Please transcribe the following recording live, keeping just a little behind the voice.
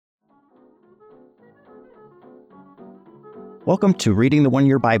Welcome to Reading the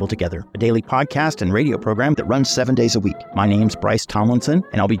One-Year Bible Together, a daily podcast and radio program that runs 7 days a week. My name's Bryce Tomlinson,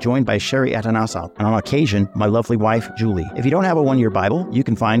 and I'll be joined by Sherry Atanasoff, and on occasion, my lovely wife, Julie. If you don't have a one-year Bible, you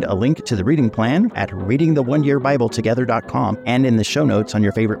can find a link to the reading plan at readingtheoneyearbibletogether.com and in the show notes on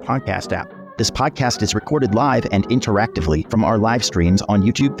your favorite podcast app. This podcast is recorded live and interactively from our live streams on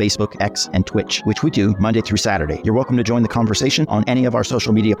YouTube, Facebook, X, and Twitch, which we do Monday through Saturday. You're welcome to join the conversation on any of our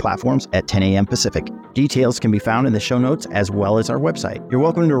social media platforms at 10 a.m. Pacific. Details can be found in the show notes as well as our website. You're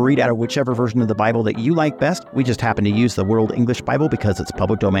welcome to read out of whichever version of the Bible that you like best. We just happen to use the World English Bible because it's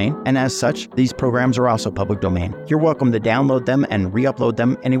public domain, and as such, these programs are also public domain. You're welcome to download them and re-upload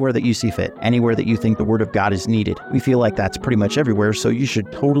them anywhere that you see fit, anywhere that you think the Word of God is needed. We feel like that's pretty much everywhere, so you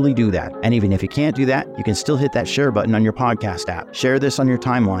should totally do that. And even if you can't do that, you can still hit that share button on your podcast app. Share this on your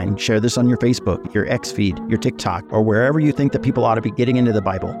timeline, share this on your Facebook, your X feed, your TikTok, or wherever you think that people ought to be getting into the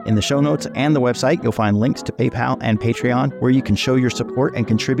Bible. In the show notes and the website, you'll find links to PayPal and Patreon, where you can show your support and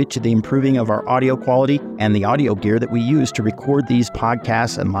contribute to the improving of our audio quality and the audio gear that we use to record these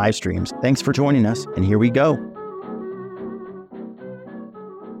podcasts and live streams. Thanks for joining us, and here we go.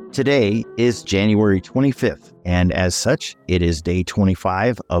 Today is January 25th, and as such, it is day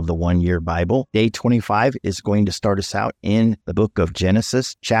 25 of the One-Year Bible. Day 25 is going to start us out in the book of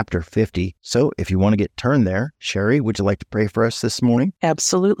Genesis, chapter 50. So if you want to get turned there, Sherry, would you like to pray for us this morning?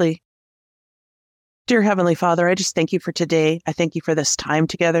 Absolutely. Dear Heavenly Father, I just thank you for today. I thank you for this time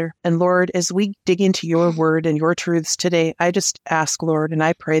together. And Lord, as we dig into your word and your truths today, I just ask, Lord, and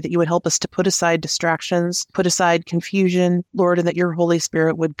I pray that you would help us to put aside distractions, put aside confusion, Lord, and that your Holy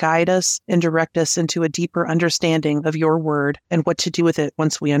Spirit would guide us and direct us into a deeper understanding of your word and what to do with it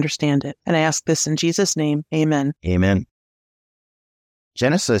once we understand it. And I ask this in Jesus' name. Amen. Amen.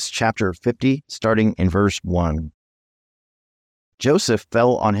 Genesis chapter 50, starting in verse 1. Joseph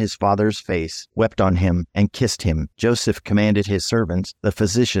fell on his father's face, wept on him, and kissed him. Joseph commanded his servants, the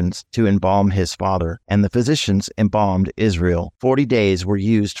physicians, to embalm his father, and the physicians embalmed Israel. 40 days were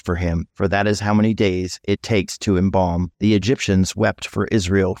used for him, for that is how many days it takes to embalm. The Egyptians wept for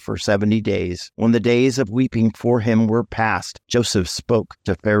Israel for 70 days. When the days of weeping for him were past, Joseph spoke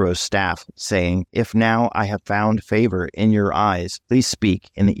to Pharaoh's staff, saying, "If now I have found favor in your eyes, please speak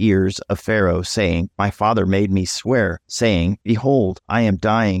in the ears of Pharaoh, saying, My father made me swear, saying, Behold, I am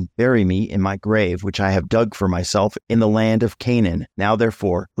dying. Bury me in my grave, which I have dug for myself in the land of Canaan. Now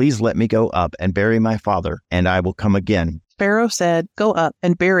therefore, please let me go up and bury my father, and I will come again." Pharaoh said, "Go up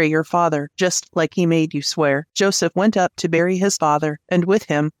and bury your father, just like he made you swear." Joseph went up to bury his father, and with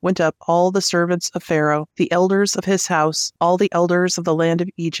him went up all the servants of Pharaoh, the elders of his house, all the elders of the land of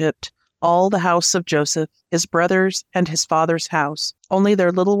Egypt, all the house of Joseph, his brothers, and his father's house. Only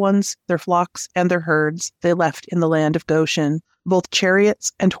their little ones, their flocks, and their herds they left in the land of Goshen. Both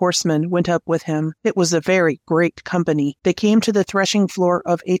chariots and horsemen went up with him. It was a very great company. They came to the threshing floor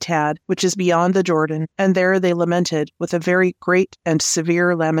of Atad, which is beyond the Jordan, and there they lamented with a very great and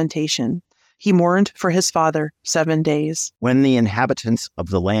severe lamentation. He mourned for his father 7 days. When the inhabitants of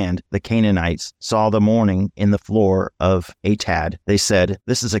the land, the Canaanites, saw the mourning in the floor of Atad, they said,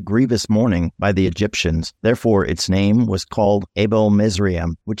 "This is a grievous mourning by the Egyptians." Therefore its name was called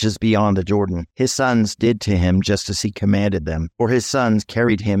Abel-Mizraim, which is beyond the Jordan. His sons did to him just as he commanded them. For his sons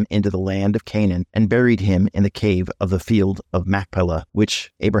carried him into the land of Canaan and buried him in the cave of the field of Machpelah,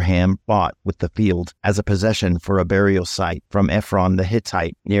 which Abraham bought with the field as a possession for a burial site from Ephron the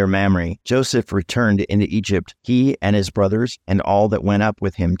Hittite near Mamre. Joseph returned into Egypt, he and his brothers, and all that went up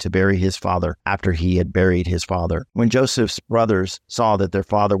with him to bury his father, after he had buried his father. When Joseph's brothers saw that their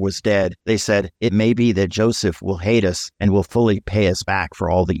father was dead, they said, "It may be that Joseph will hate us and will fully pay us back for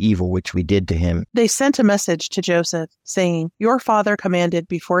all the evil which we did to him." They sent a message to Joseph, saying, "Your father commanded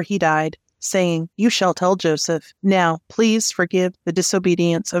before he died, saying, You shall tell Joseph, now please forgive the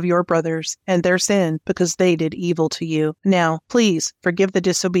disobedience of your brothers and their sin, because they did evil to you. Now please forgive the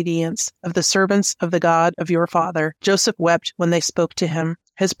disobedience of the servants of the God of your father." Joseph wept when they spoke to him.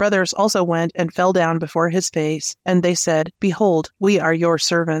 His brothers also went and fell down before his face, and they said, "Behold, we are your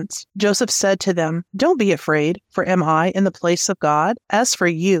servants." Joseph said to them, "Don't be afraid, for am I in the place of God? As for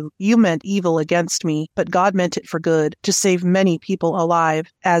you, you meant evil against me, but God meant it for good, to save many people alive,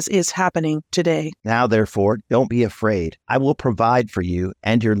 as is happening today. Now therefore, don't be afraid. I will provide for you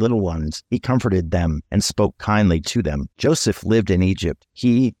and your little ones." He comforted them and spoke kindly to them. Joseph lived in Egypt,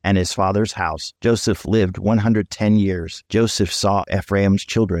 he and his father's house. Joseph lived 110 years. Joseph saw Ephraim's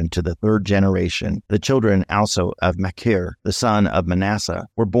children to the third generation. The children also of Machir, the son of Manasseh,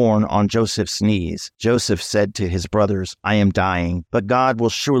 were born on Joseph's knees. Joseph said to his brothers, I am dying, but God will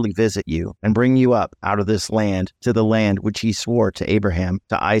surely visit you and bring you up out of this land to the land which he swore to Abraham,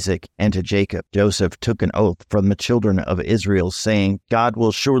 to Isaac, and to Jacob. Joseph took an oath from the children of Israel, saying, God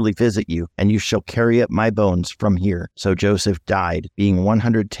will surely visit you, and you shall carry up my bones from here. So Joseph died, being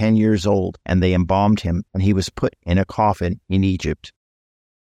 110 years old, and they embalmed him, and he was put in a coffin in Egypt.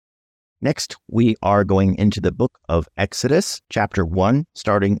 Next, we are going into the book of Exodus, chapter 1,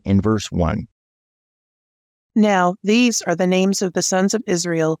 starting in verse 1. Now these are the names of the sons of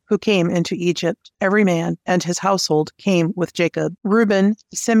Israel who came into Egypt. Every man and his household came with Jacob: Reuben,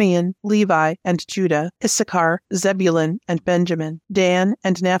 Simeon, Levi, and Judah, Issachar, Zebulun, and Benjamin, Dan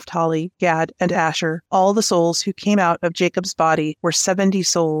and Naphtali, Gad and Asher. All the souls who came out of Jacob's body were 70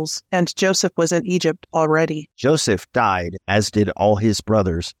 souls, and Joseph was in Egypt already. Joseph died, as did all his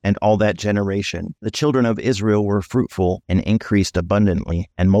brothers and all that generation. The children of Israel were fruitful and increased abundantly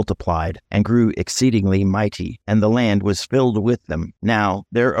and multiplied and grew exceedingly mighty, and the land was filled with them. Now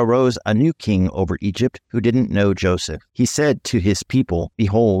there arose a new king over Egypt who didn't know Joseph. He said to his people,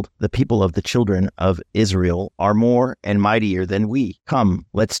 Behold, the people of the children of Israel are more and mightier than we. Come,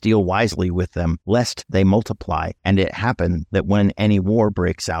 let's deal wisely with them, lest they multiply. And it happened that when any war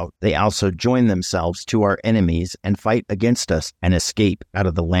breaks out, they also join themselves to our enemies and fight against us and escape out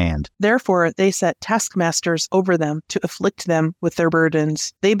of the land. Therefore they set taskmasters over them to afflict them with their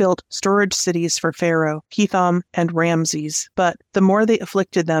burdens. They built storage cities for Pharaoh, Pithom, and Ramses. But the more they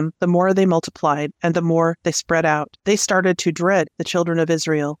afflicted them, the more they multiplied, and the more they spread out. They started to dread the children of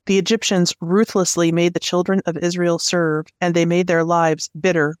Israel. The Egyptians ruthlessly made the children of Israel serve, and they made their lives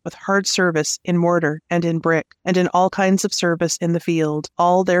bitter with hard service in mortar and in brick, and in all kinds of service in the field,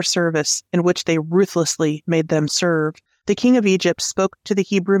 all their service in which they ruthlessly made them serve. The king of Egypt spoke to the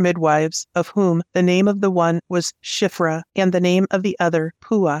Hebrew midwives, of whom the name of the one was Shiphrah, and the name of the other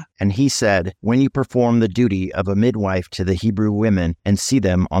Puah. And he said, When you perform the duty of a midwife to the Hebrew women, and see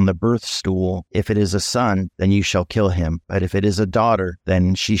them on the birth stool, if it is a son, then you shall kill him. But if it is a daughter,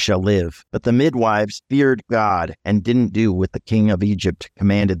 then she shall live. But the midwives feared God, and didn't do what the king of Egypt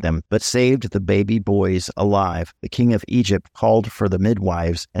commanded them, but saved the baby boys alive. The king of Egypt called for the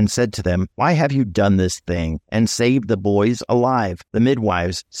midwives, and said to them, Why have you done this thing, and saved the boys alive? The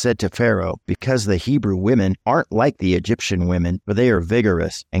midwives said to Pharaoh, Because the Hebrew women aren't like the Egyptian women, for they are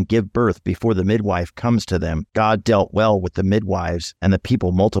vigorous and give birth before the midwife comes to them. God dealt well with the midwives, and the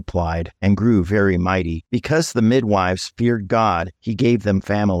people multiplied and grew very mighty. Because the midwives feared God, he gave them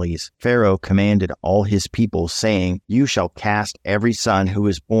families. Pharaoh commanded all his people, saying, You shall cast every son who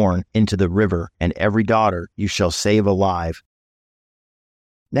is born into the river, and every daughter you shall save alive.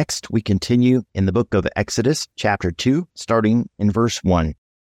 Next, we continue in the book of Exodus, chapter 2, starting in verse 1.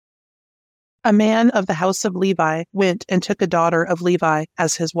 A man of the house of Levi went and took a daughter of Levi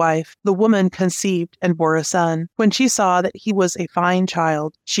as his wife. The woman conceived and bore a son. When she saw that he was a fine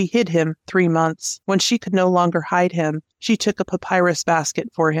child, she hid him 3 months. When she could no longer hide him, she took a papyrus basket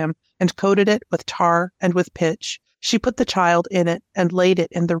for him and coated it with tar and with pitch. She put the child in it and laid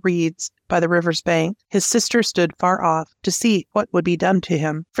it in the reeds by the river's bank. His sister stood far off to see what would be done to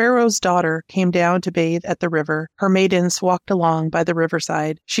him. Pharaoh's daughter came down to bathe at the river. Her maidens walked along by the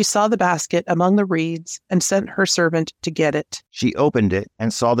riverside. She saw the basket among the reeds and sent her servant to get it. She opened it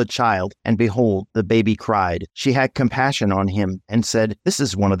and saw the child, and behold, the baby cried. She had compassion on him and said, This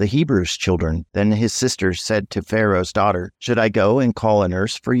is one of the Hebrews' children. Then his sister said to Pharaoh's daughter, Should I go and call a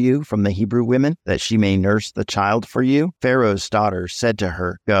nurse for you from the Hebrew women, that she may nurse the child for you? Pharaoh's daughter said to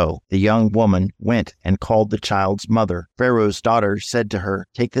her, Go. The young woman went and called the child's mother. Pharaoh's daughter said to her,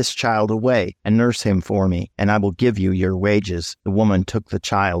 Take this child away and nurse him for me, and I will give you your wages. The woman took the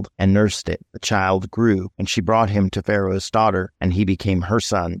child and nursed it. The child grew, and she brought him to Pharaoh's daughter, and he became her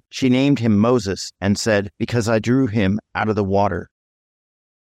son. She named him Moses and said, Because I drew him out of the water.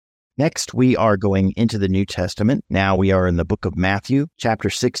 Next, we are going into the New Testament. Now we are in the book of Matthew, chapter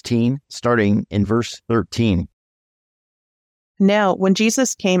 16, starting in verse 13. Now, when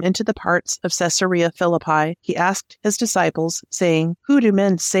Jesus came into the parts of Caesarea Philippi, he asked his disciples, saying, Who do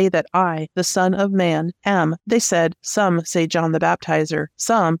men say that I, the Son of Man, am? They said, Some say John the Baptizer,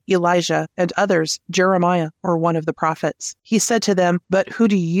 some Elijah, and others Jeremiah or one of the prophets. He said to them, But who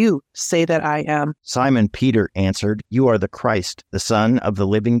do you say that I am? Simon Peter answered, You are the Christ, the Son of the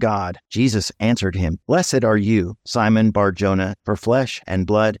living God. Jesus answered him, Blessed are you, Simon Bar-Jonah, for flesh and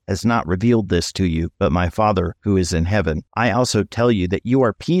blood has not revealed this to you, but my Father who is in heaven. I also also tell you that you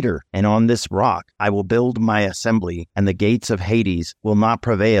are Peter, and on this rock I will build my assembly, and the gates of Hades will not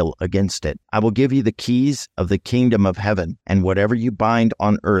prevail against it. I will give you the keys of the kingdom of heaven, and whatever you bind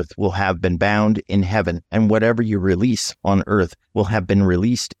on earth will have been bound in heaven, and whatever you release on earth will have been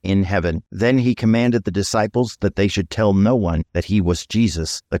released in heaven." Then he commanded the disciples that they should tell no one that he was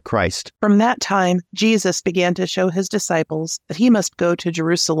Jesus, the Christ. From that time, Jesus began to show his disciples that he must go to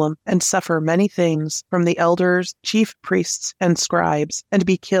Jerusalem and suffer many things from the elders, chief priests, and scribes, and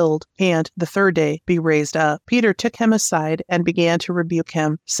be killed, and the third day be raised up. Peter took him aside and began to rebuke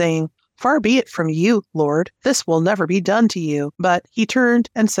him, saying, "Far be it from you, Lord. This will never be done to you." But he turned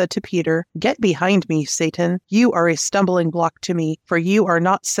and said to Peter, "Get behind me, Satan. You are a stumbling block to me, for you are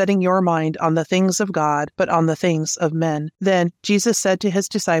not setting your mind on the things of God, but on the things of men." Then Jesus said to his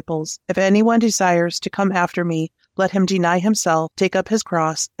disciples, "If anyone desires to come after me, let him deny himself, take up his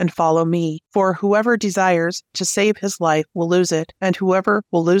cross, and follow me. For whoever desires to save his life will lose it, and whoever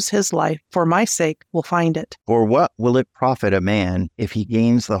will lose his life for my sake will find it. For what will it profit a man if he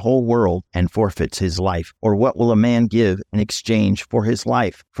gains the whole world and forfeits his life? Or what will a man give in exchange for his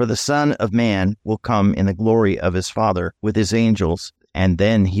life? For the Son of Man will come in the glory of his Father with his angels, and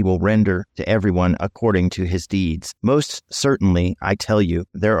then he will render to everyone according to his deeds. Most certainly, I tell you,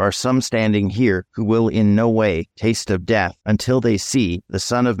 there are some standing here who will in no way taste of death until they see the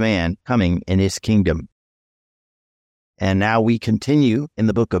Son of Man coming in his kingdom." And now we continue in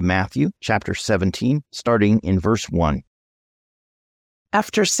the book of Matthew, chapter 17, starting in verse 1.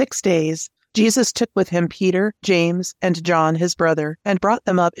 After 6 days, Jesus took with him Peter, James, and John his brother, and brought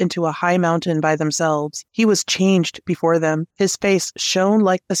them up into a high mountain by themselves. He was changed before them. His face shone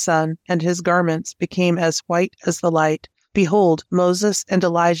like the sun, and his garments became as white as the light. Behold, Moses and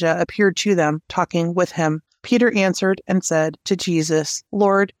Elijah appeared to them, talking with him. Peter answered and said to Jesus,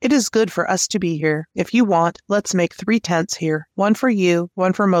 "Lord, it is good for us to be here. If you want, let's make 3 tents here, one for you,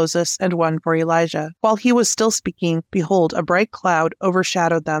 one for Moses, and one for Elijah." While he was still speaking, behold, a bright cloud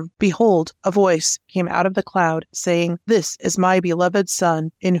overshadowed them. Behold, a voice came out of the cloud, saying, "This is my beloved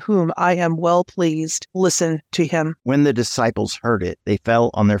Son, in whom I am well pleased. Listen to him." When the disciples heard it, they fell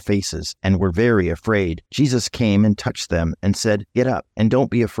on their faces and were very afraid. Jesus came and touched them and said, "Get up and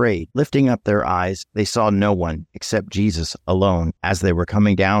don't be afraid." Lifting up their eyes, they saw no one except Jesus alone. As they were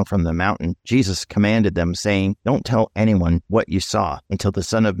coming down from the mountain, Jesus commanded them, saying, "Don't tell anyone what you saw until the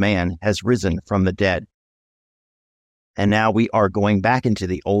Son of Man has risen from the dead." And now we are going back into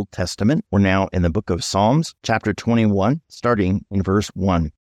the Old Testament. We're now in the book of Psalms, chapter 21, starting in verse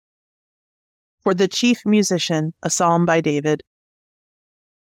 1. For the chief musician, a psalm by David.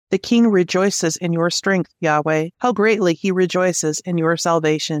 The king rejoices in your strength, Yahweh. How greatly he rejoices in your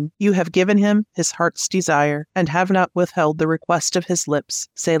salvation. You have given him his heart's desire, and have not withheld the request of his lips.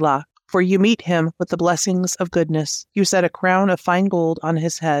 Selah. For you meet him with the blessings of goodness. You set a crown of fine gold on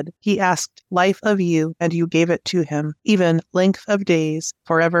his head. He asked life of you, and you gave it to him, even length of days,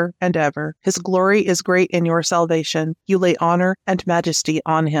 forever and ever. His glory is great in your salvation. You lay honor and majesty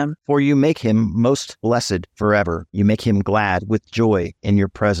on him. For you make him most blessed forever. You make him glad with joy in your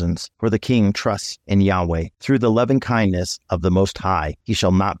presence. For the king trusts in Yahweh. Through the loving kindness of the Most High, he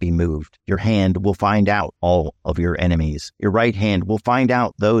shall not be moved. Your hand will find out all of your enemies. Your right hand will find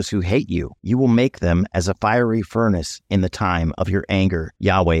out those who hate you. You will make them as a fiery furnace in the time of your anger.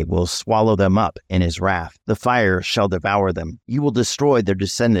 Yahweh will swallow them up in his wrath. The fire shall devour them. You will destroy their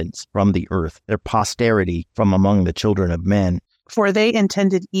descendants from the earth, their posterity from among the children of men. For they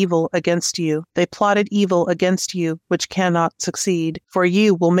intended evil against you. They plotted evil against you, which cannot succeed. For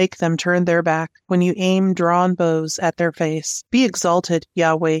you will make them turn their back when you aim drawn bows at their face. Be exalted,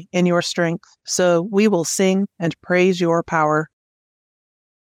 Yahweh, in your strength. So we will sing and praise your power.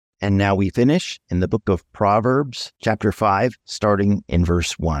 And now we finish in the book of Proverbs, chapter 5, starting in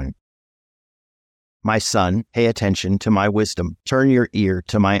verse 1. My son, pay attention to my wisdom. Turn your ear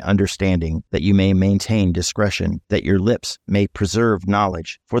to my understanding, that you may maintain discretion, that your lips may preserve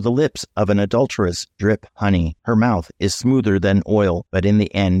knowledge. For the lips of an adulteress drip honey. Her mouth is smoother than oil, but in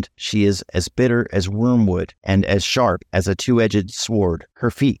the end she is as bitter as wormwood and as sharp as a two-edged sword. Her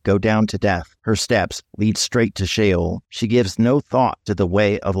feet go down to death. Her steps lead straight to Sheol. She gives no thought to the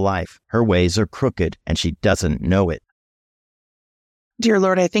way of life. Her ways are crooked, and she doesn't know it. Dear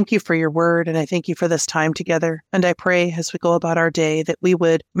Lord, I thank you for your word, and I thank you for this time together. And I pray as we go about our day that we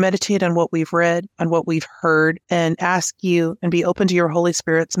would meditate on what we've read, on what we've heard, and ask you and be open to your Holy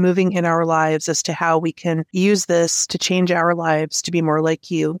Spirit's moving in our lives as to how we can use this to change our lives to be more like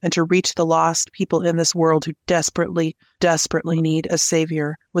you and to reach the lost people in this world who desperately need a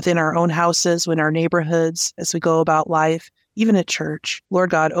Savior within our own houses, in our neighborhoods, as we go about life. even at church. Lord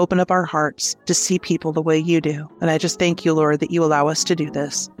God, open up our hearts to see people the way you do. And I just thank you, Lord, that you allow us to do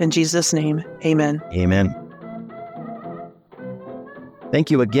this. In Jesus' name, amen. Amen. Thank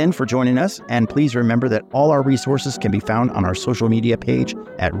you again for joining us, and please remember that all our resources can be found on our social media page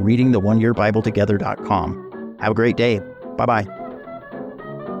at readingtheoneyearbibletogethers.com. Have a great day. Bye-bye.